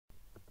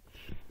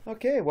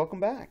Okay,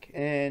 welcome back.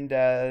 And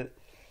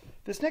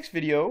this next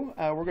video,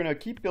 we're going to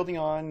keep building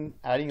on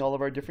adding all of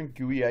our different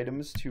GUI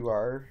items to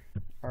our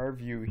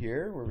view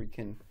here, where we've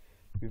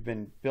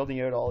been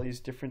building out all these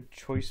different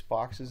choice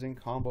boxes and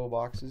combo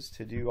boxes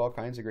to do all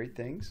kinds of great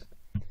things.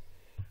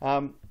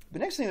 The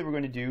next thing that we're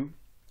going to do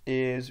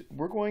is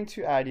we're going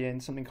to add in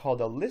something called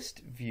a list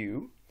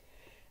view,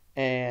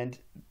 and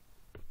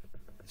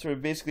sort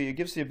of basically it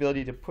gives the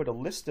ability to put a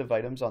list of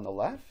items on the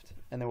left,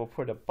 and then we'll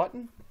put a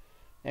button,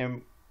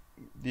 and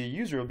the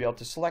user will be able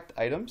to select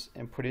items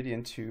and put it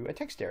into a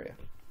text area.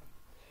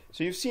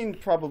 So you've seen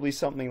probably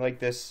something like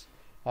this,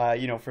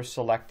 for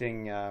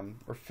selecting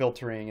or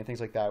filtering and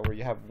things like that, where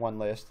you have one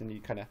list and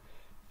you kind of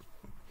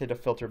hit a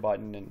filter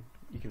button and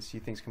you can see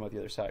things come out the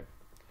other side.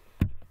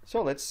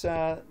 So let's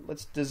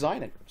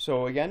design it.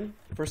 So again,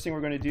 first thing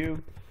we're going to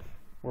do,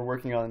 we're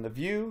working on the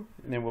view,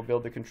 and then we'll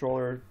build the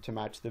controller to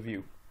match the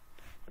view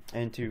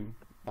and to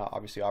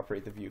obviously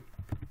operate the view.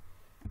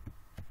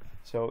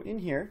 So in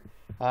here,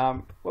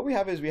 what we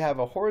have is we have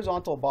a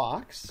horizontal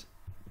box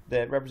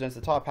that represents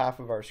the top half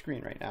of our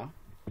screen right now.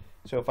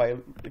 So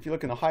if you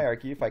look in the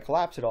hierarchy, if I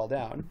collapse it all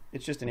down,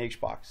 it's just an H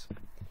box,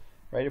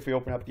 right? If we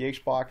open up the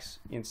H box,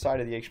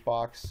 inside of the H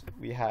box,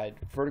 we had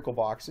vertical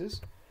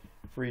boxes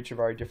for each of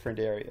our different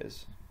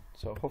areas.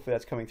 So hopefully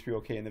that's coming through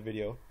okay in the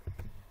video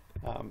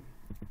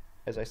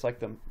as I select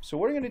them. So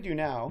what I'm going to do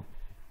now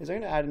is I'm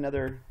going to add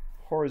another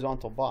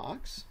horizontal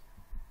box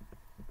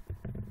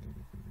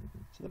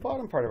to the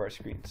bottom part of our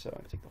screen. So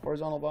I take the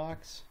horizontal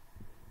box,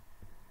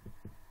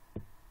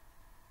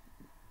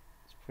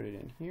 let's put it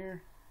in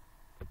here,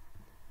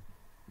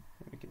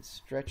 and we can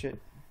stretch it.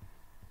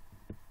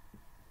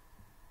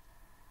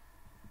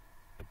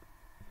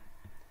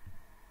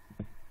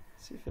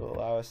 See if it'll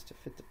allow us to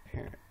fit the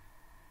parent.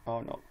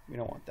 Oh no, we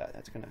don't want that.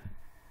 That's gonna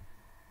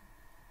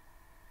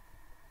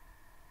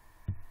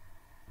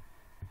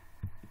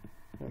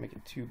make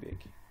it too big.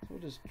 So we'll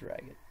just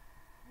drag it.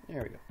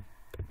 There we go.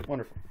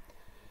 Wonderful.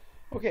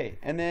 Okay,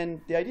 and then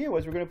the idea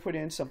was we're going to put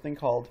in something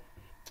called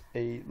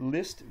a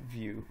list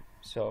view.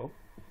 So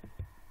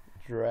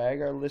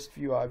drag our list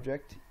view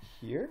object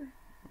here.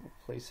 We'll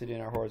place it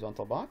in our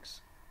horizontal box.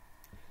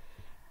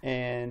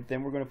 And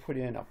then we're going to put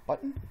in a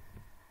button.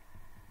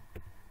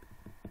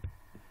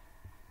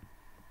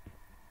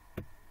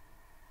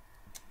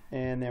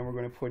 And then we're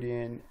going to put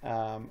in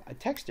a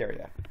text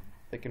area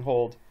that can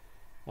hold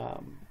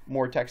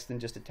more text than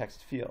just a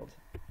text field.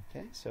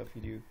 Okay, so if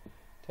you do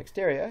text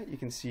area, you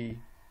can see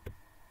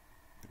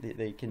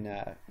they can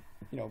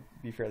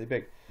be fairly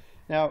big.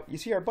 Now you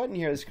see our button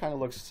here. This kind of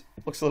looks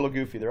a little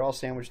goofy. They're all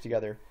sandwiched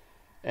together,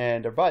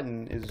 and our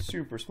button is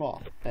super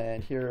small.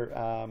 And here,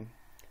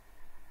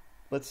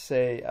 let's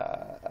say,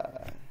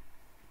 what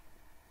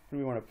do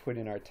we want to put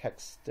in our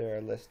text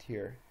list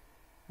here?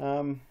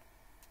 Let's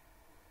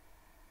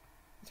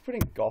put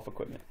in golf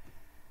equipment.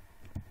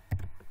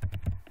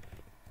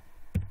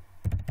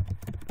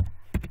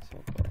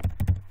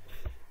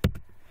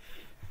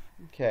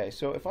 Okay,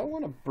 so if I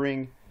want to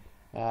bring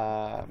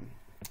some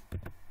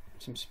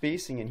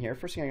spacing in here,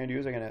 first thing I'm going to do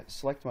is I'm going to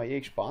select my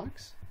H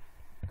box,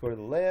 go to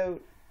the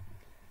layout,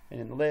 and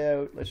in the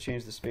layout, let's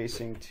change the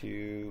spacing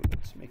to,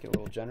 let's make it a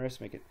little generous,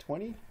 make it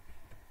 20.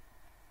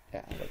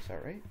 Yeah, that looks all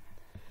right.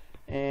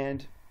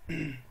 And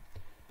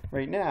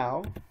right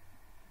now,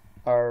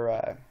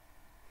 our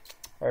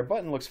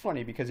button looks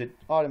funny because it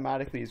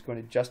automatically is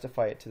going to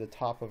justify it to the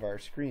top of our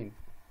screen.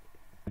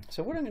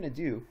 So what I'm going to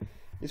do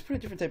is put a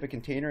different type of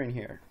container in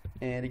here.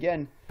 And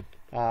again,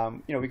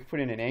 we could put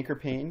in an anchor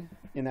pane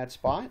in that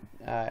spot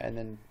and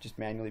then just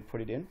manually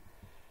put it in.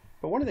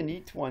 But one of the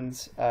neat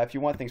ones, if you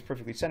want things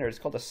perfectly centered, is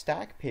called a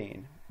stack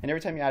pane. And every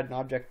time you add an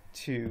object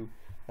to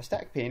a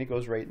stack pane, it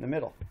goes right in the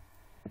middle.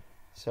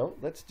 So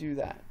let's do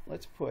that.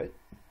 Let's put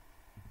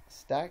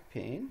stack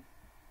pane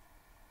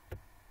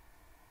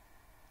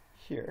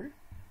here,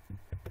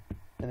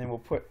 and then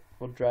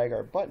we'll drag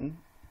our button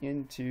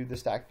into the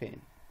stack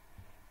pane.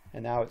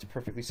 And now it's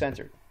perfectly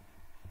centered,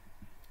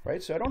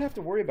 right? So I don't have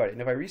to worry about it.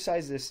 And if I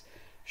resize this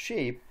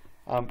shape,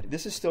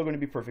 this is still going to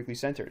be perfectly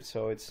centered.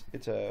 So it's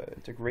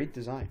a great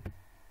design.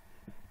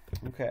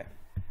 Okay,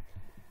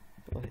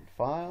 we'll hit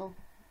File,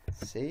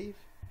 Save.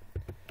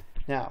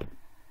 Now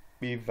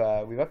we've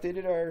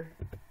updated our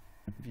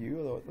view,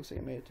 although it looks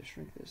like I may have to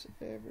shrink this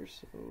ever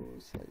so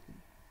slightly.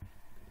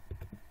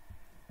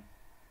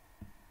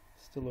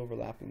 Still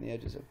overlapping the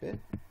edges a bit.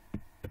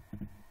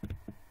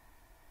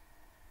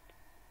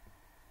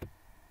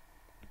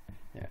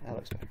 Yeah, that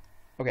looks better.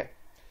 Okay,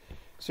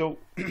 so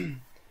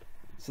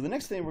so the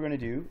next thing we're going to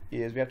do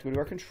is we have to go to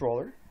our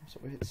controller. So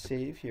we hit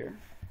Save here.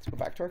 Let's go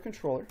back to our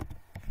controller,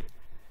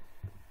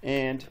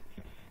 and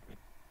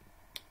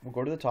we'll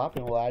go to the top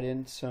and we'll add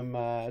in some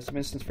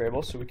instance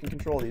variables so we can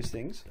control these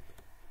things.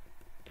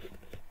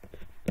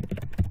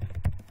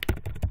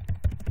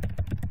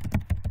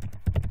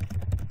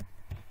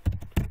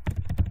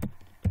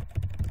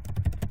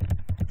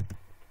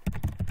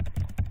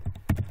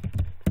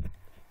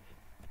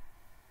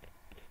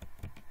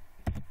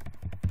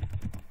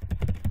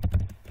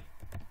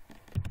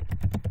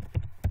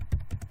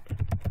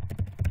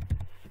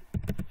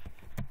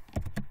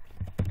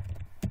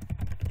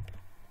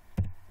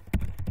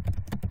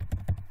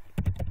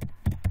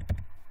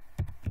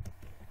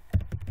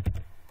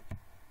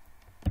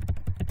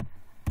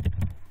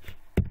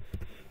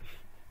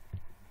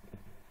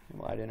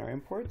 we'll add in our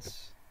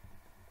imports.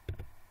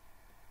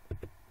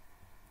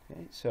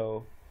 Okay,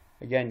 so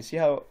again, you see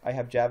how I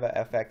have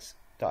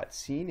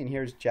JavaFX.scene, and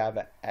here's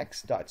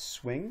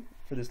JavaX.swing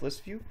for this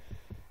list view.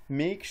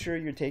 Make sure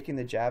you're taking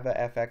the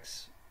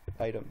JavaFX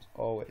items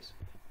always.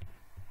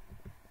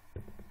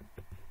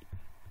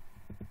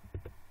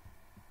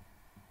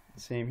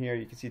 Same here,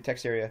 you can see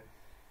TextArea,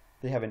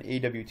 they have an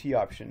AWT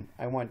option.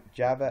 I want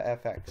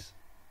JavaFX.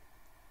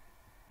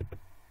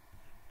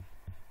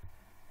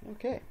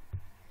 Okay,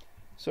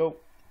 so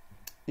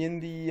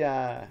in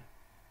our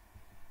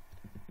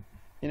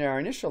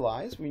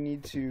initialize, we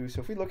need to,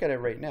 so if we look at it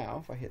right now,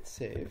 if I hit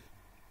save,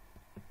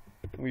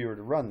 and we were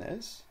to run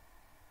this,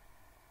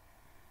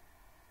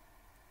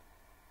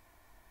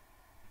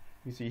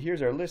 you see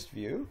here's our list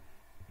view,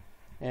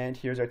 and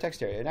here's our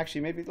text area. And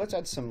actually, maybe let's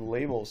add some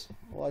labels.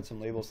 We'll add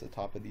some labels to the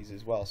top of these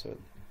as well, so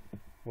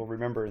we'll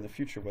remember in the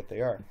future what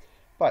they are.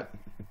 But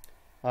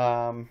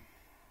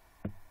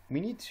we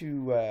need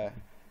to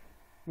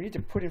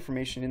put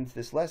information into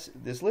this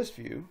list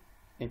view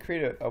and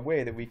create a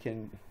way that we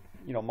can,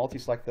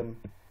 multi-select them,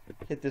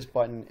 hit this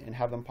button, and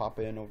have them pop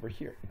in over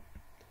here.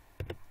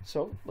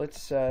 So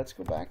let's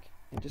go back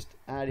and just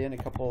add in a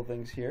couple of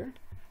things here.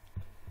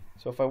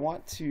 So if I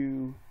want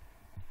to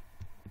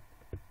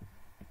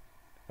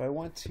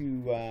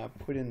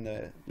put in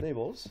the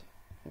labels,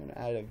 I'm going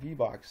to add a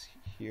VBox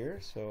here.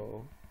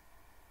 So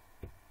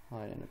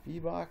add in a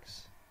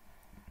VBox,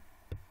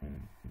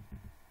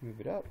 move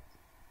it up.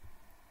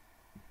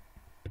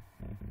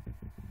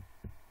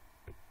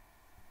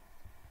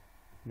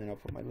 And then I'll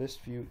put my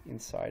list view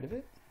inside of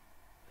it.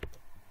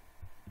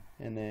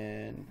 And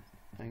then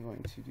I'm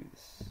going to do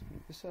this,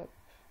 move this up.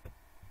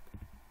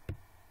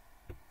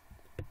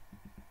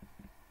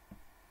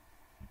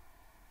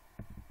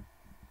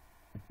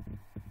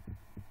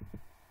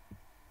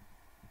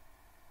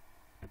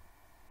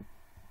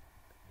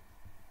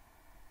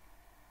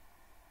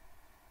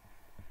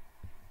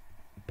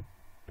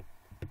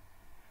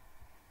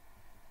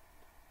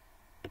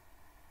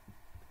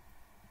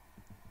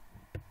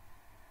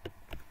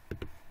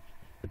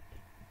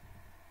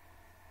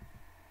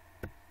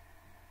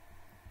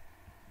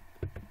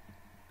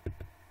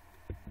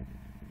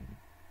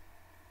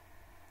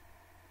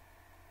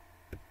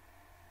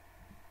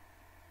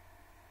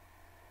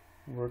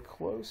 We're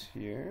close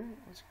here.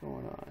 What's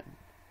going on?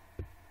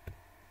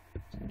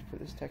 So I need to put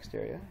this text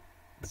area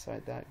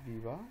inside that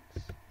VBox.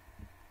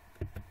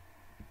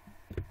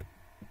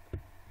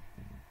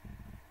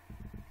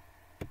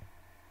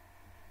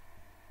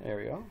 There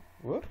we go.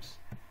 Whoops.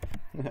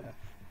 There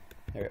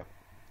we go.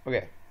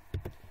 Okay.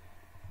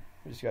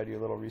 We just got to do a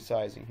little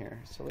resizing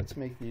here. So let's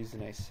make these a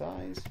nice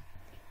size. So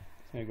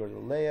I'm going to go to the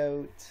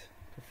layout,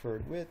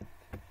 preferred width.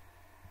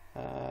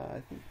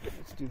 I think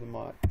let's do the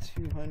mod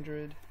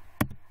 200.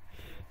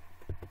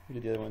 We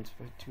did the other ones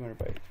for 200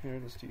 by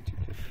 300. Let's do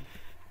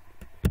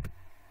 250.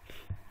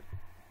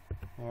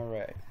 All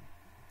right.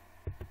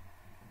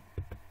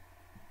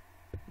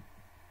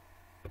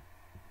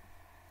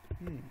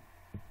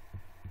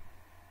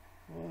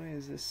 Why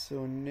is this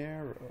so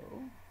narrow?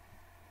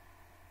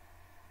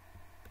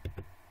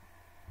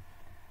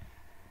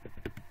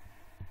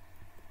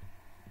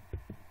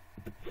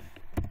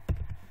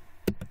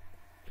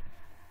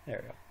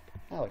 There we go.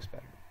 That looks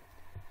better.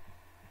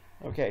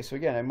 Okay, so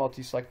again, I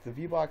multi-select the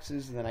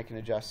VBoxes, and then I can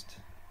adjust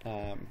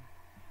the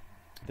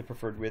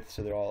preferred width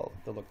so they'll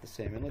look the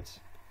same. And let's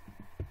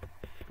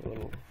put a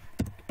little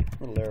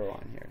arrow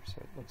on here so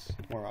it looks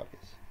more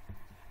obvious.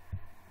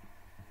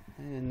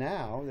 And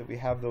now that we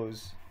have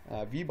those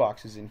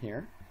VBoxes in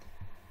here,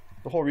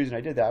 the whole reason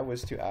I did that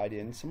was to add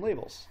in some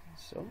labels.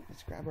 So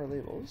let's grab our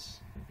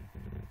labels.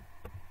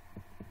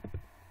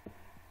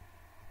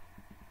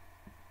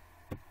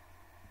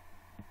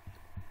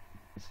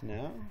 So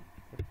now,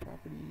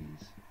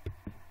 properties.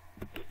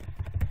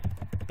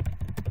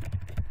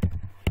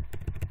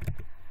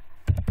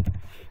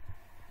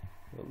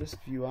 A list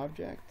view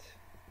object.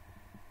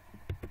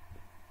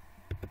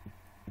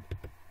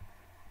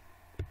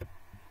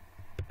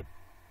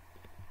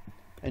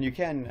 And you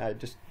can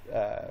just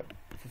for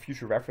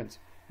future reference,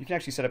 you can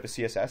actually set up a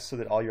CSS so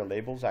that all your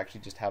labels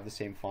actually just have the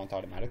same font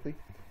automatically.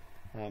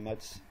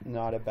 That's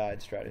not a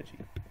bad strategy.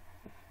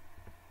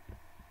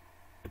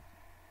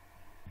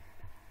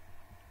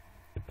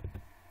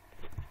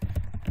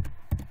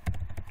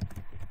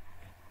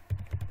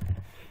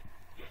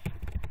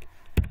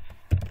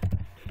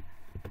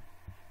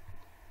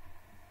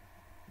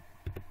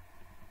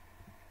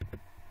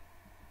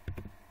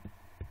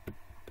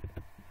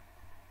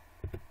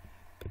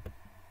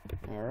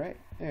 Alright,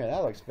 there,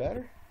 that looks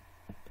better.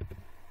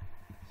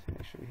 So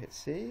make sure we hit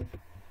save.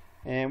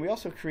 And we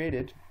also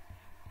created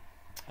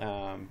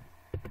some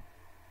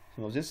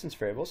of those instance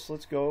variables. So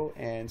let's go,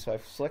 and so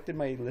I've selected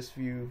my list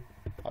view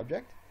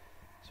object.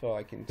 So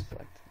I can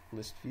select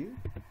list view.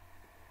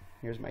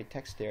 Here's my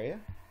text area.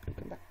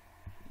 Come back.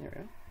 There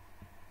we go.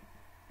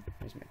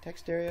 Here's my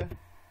text area.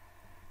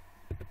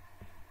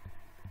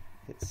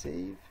 Hit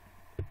save.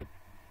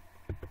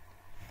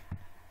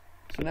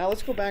 So now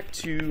let's go back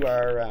to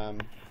our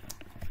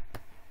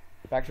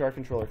back to our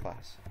controller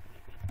class.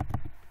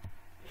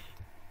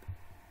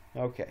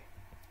 Okay,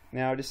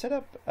 now to set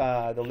up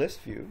the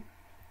list view,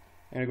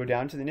 I'm going to go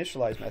down to the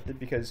initialize method,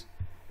 because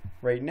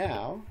right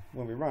now,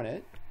 when we run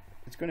it,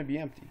 it's going to be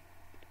empty.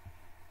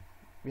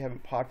 We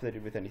haven't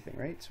populated with anything,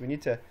 right? So we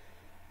need to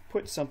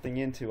put something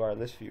into our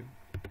list view.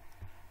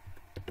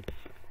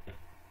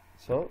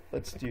 So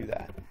let's do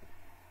that.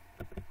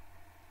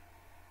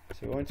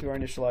 So go into our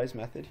initialize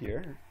method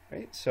here,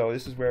 right? So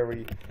this is where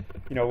we,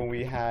 when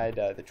we had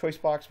the choice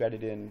box, we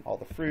added in all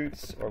the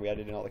fruits, or we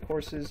added in all the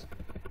courses.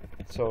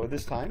 So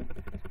this time,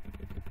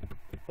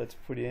 let's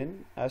put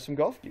in some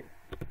golf gear.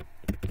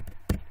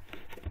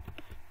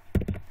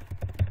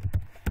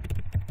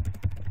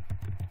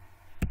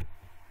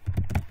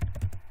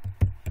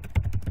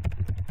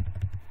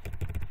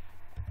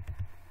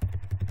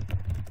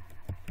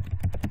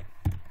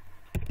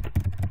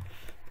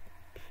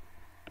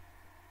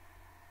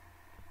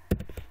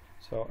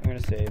 So I'm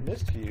going to say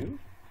list view,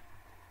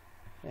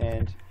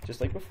 and just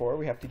like before,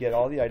 we have to get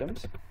all the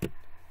items.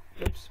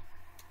 Oops.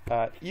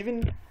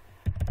 Even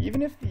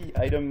if the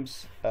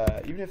items,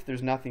 even if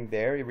there's nothing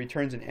there, it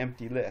returns an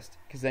empty list,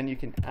 because then you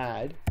can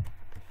add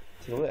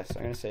to the list. So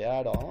I'm going to say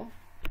add all.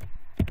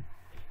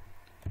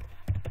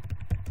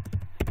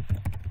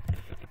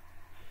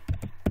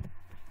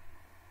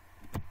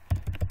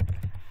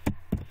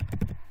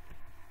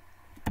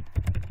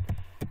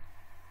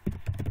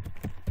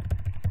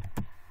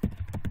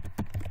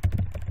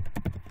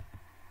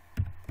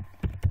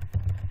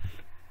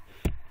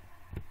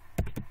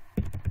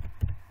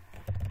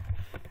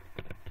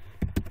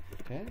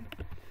 Okay.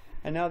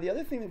 And now the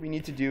other thing that we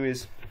need to do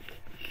is,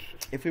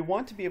 if we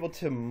want to be able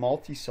to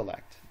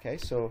multi-select, okay,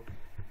 so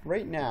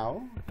right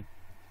now,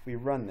 if we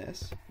run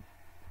this,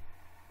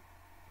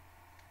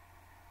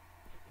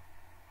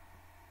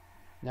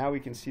 now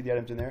we can see the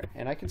items in there,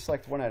 and I can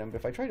select one item, but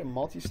if I try to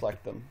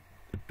multi-select them,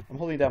 I'm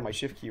holding down my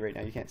shift key right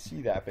now, you can't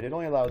see that, but it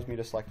only allows me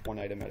to select one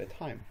item at a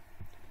time.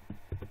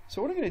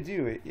 So what I'm going to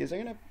do is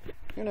I'm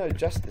going to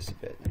adjust this a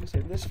bit. I'm going to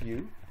say list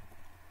view,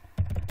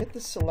 get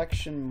the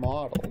selection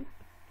model.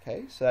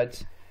 Okay, so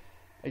that's,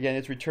 again,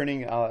 it's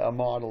returning a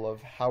model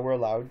of how we're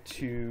allowed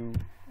to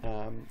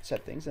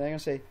set things. And I'm going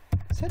to say,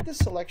 set the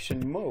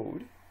selection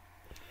mode.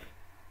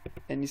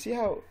 And you see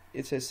how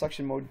it says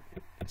selection mode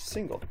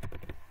single.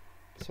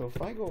 So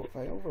if I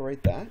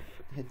overwrite that,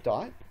 hit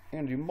dot, I'm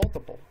going to do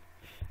multiple.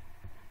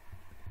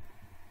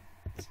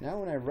 So now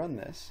when I run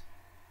this,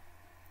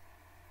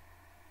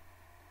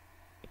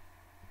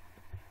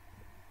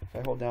 if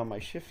I hold down my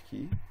shift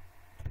key,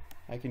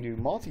 I can do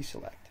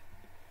multi-select.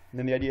 And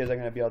then the idea is I'm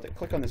going to be able to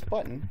click on this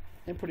button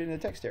and put it in the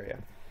text area.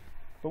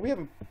 But we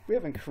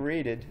haven't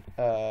created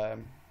a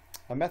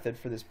method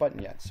for this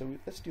button yet, so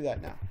let's do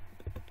that now.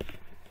 So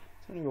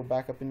I'm going to go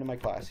back up into my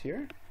class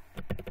here,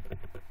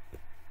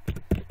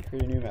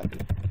 create a new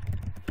method.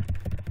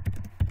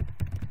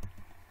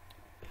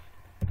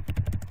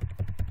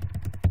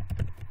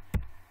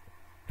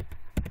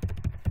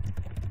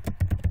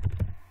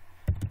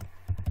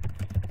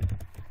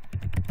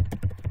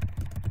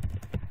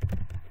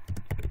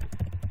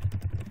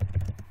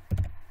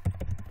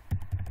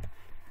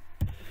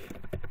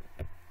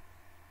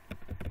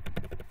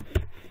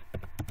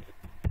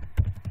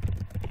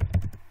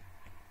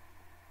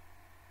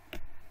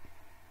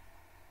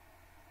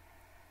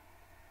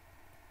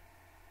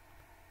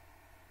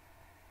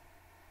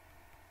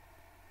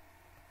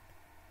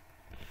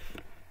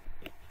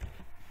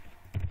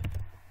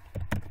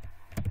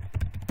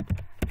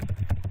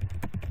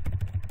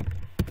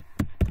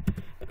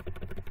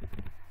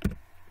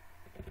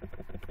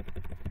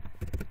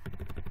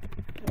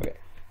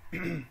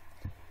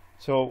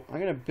 So I'm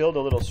going to build a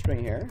little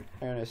string here.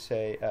 I'm going to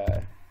say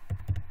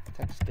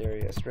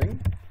TextArea string,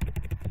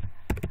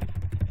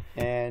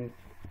 and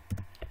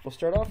we'll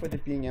start off with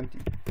it being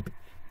empty.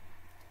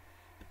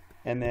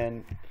 And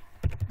then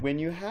when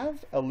you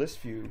have a list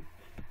view,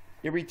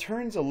 it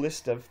returns a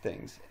list of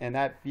things, and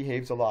that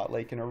behaves a lot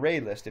like an array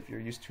list if you're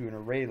used to an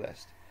array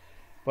list.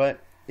 But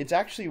it's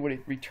actually, what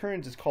it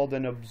returns is called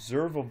an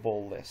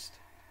observable list,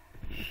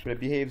 but it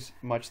behaves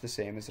much the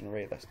same as an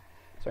array list.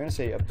 So I'm going to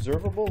say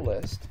observable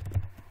list,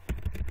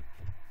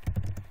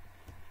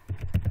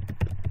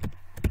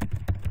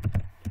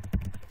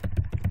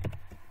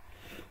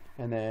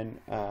 and then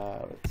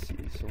let's see,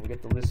 so we'll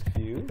get the list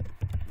view,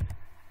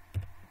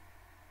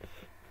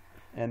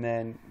 and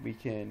then we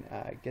can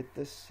get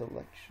this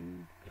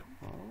selection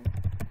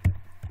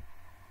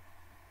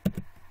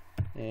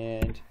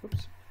and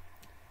oops,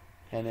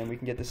 and then we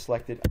can get the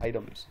selected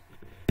items.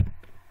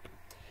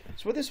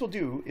 So what this will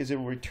do is it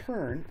will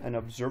return an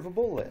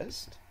observable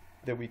list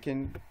that we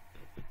can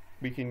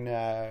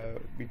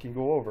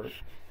go over,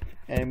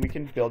 and we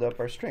can build up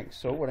our strings.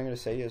 So what I'm going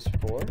to say is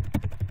for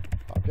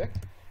object,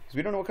 because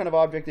we don't know what kind of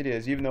object it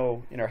is, even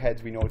though in our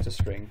heads we know it's a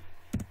string,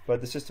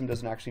 but the system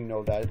doesn't actually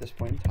know that at this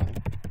point in time.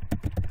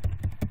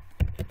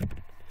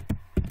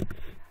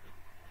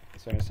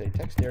 So I'm going to say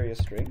TextArea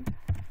string.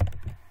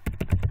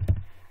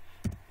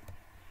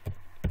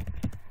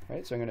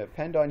 Right, so I'm going to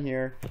append on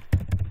here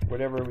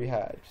whatever we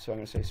had. So I'm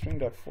going to say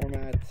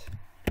string.format.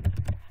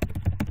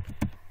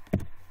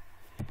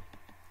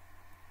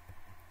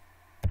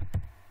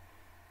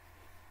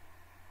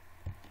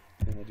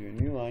 And we'll do a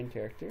new line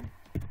character.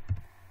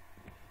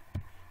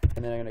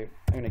 And then I'm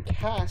going to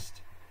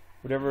cast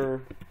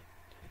whatever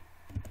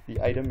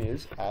the item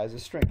is as a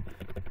string.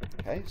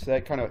 Okay, so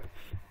that kind of,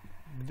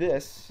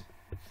 this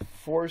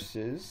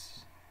forces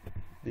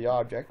the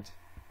object,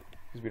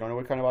 because we don't know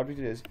what kind of object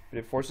it is, but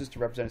it forces to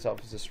represent itself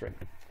as a string.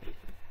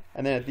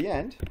 And then at the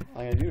end,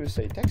 all I'm going to do is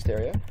say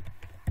TextArea,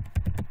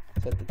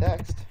 set the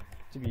text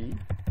to be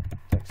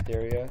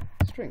TextArea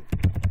string.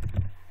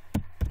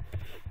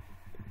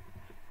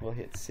 We'll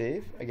hit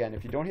save. Again,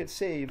 if you don't hit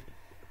save,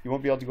 you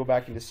won't be able to go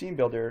back into Scene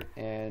Builder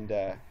and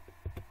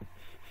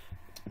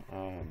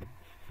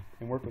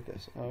work with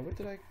this. What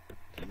did I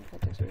call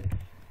TextArea?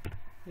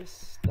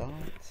 This dot.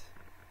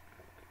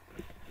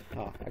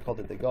 I called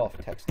it the golf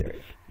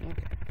TextArea.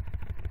 Okay.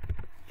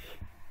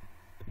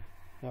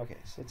 Okay,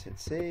 so let's hit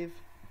save.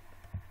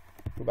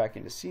 Go back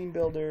into Scene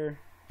Builder.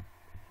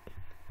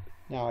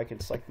 Now I can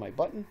select my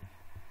button.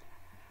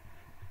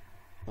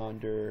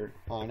 Under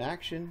On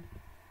Action,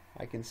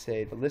 I can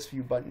say the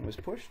ListView button was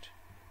pushed.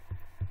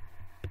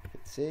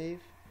 Hit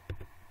save.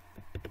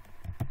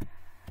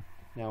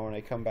 Now when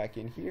I come back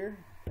in here,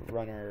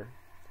 run our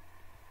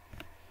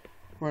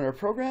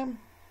program,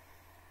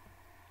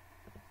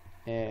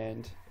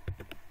 and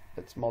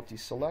let's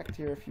multi-select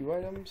here a few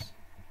items,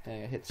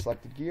 and I hit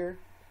selected gear,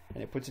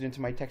 and it puts it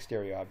into my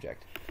TextArea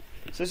object.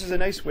 So this is a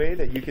nice way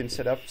that you can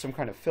set up some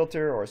kind of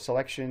filter or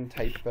selection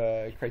type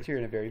criteria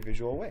in a very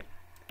visual way.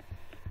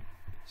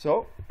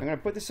 So I'm going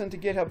to put this into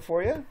GitHub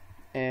for you,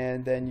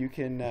 and then you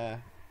can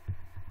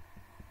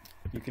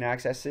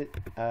access it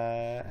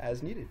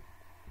as needed.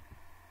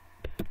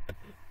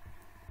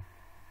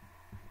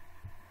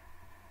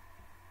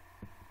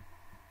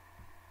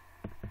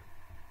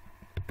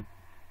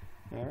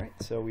 All right,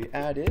 so we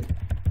added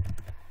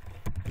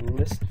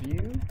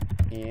ListView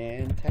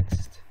and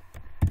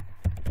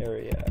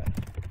TextArea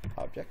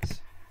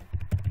objects.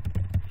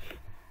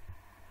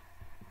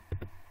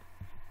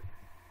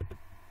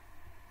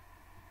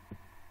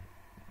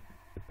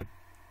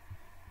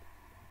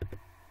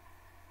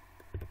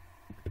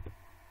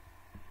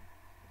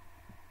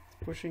 It's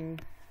pushing.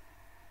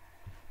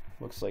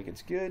 Looks like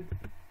it's good.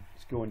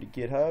 Let's go into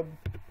GitHub,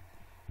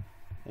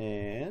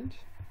 and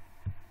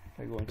if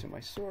I go into my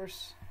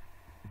source,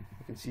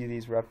 you can see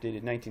these were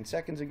updated 19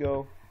 seconds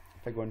ago.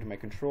 If I go into my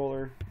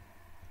controller,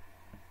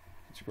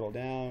 scroll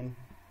down,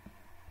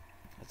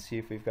 let's see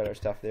if we've got our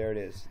stuff. There it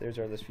is. There's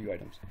our ListView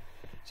items.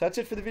 So that's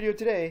it for the video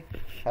today.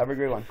 Have a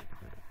great one.